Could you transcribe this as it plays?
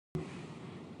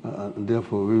and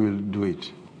therefore we will do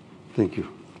it. Thank you.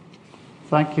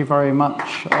 Thank you very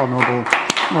much, Honourable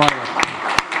Raila.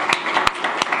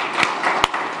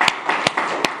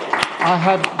 I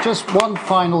had just one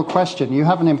final question. You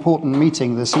have an important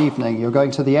meeting this evening. You're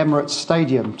going to the Emirates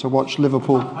Stadium to watch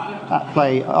Liverpool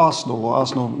play Arsenal, or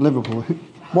Arsenal-Liverpool.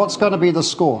 What's going to be the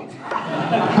score?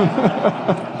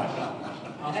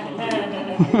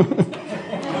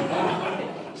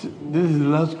 This is the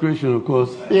last question, of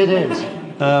course. It is.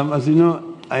 As you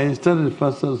know, I started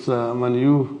first as a Man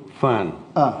U fan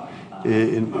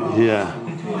here,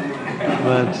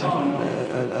 but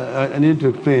I need to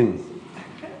explain.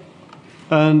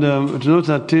 And it was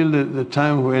not until the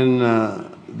time when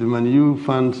the Man U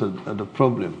fans had a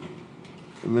problem.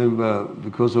 Remember,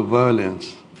 because of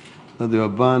violence, that they were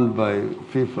banned by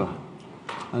FIFA,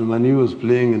 and Man U was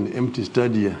playing in empty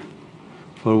stadia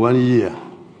for 1 year.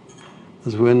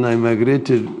 That's when I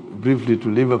migrated briefly to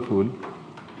Liverpool,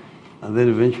 and then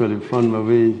eventually found my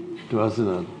way to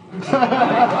Arsenal.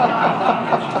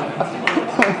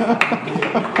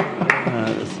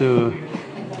 So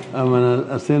I'm an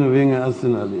Arsene Wenger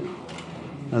Arsenalian,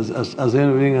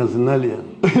 Arsene Wenger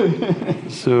Arsenalian.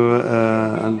 So,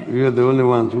 and we are the only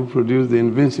ones who produce the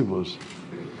Invincibles.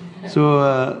 So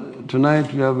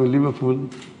tonight we have Liverpool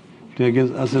playing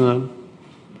against Arsenal.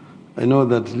 I know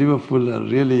that Liverpool are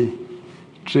really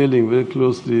trailing very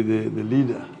closely the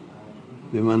leader,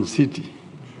 the Man City.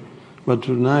 But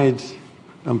tonight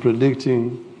I'm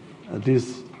predicting at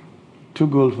least 2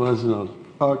 goals for Arsenal.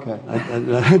 Okay.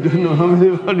 I don't know how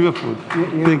many for Liverpool.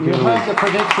 Thank you. You heard the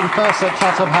prediction first at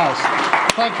Chatham House.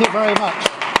 Thank you very much.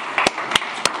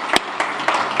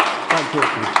 Thank you.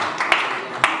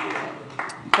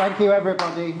 Thank you,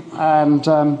 everybody, and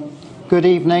good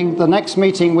evening. The next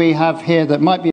meeting we have here that might be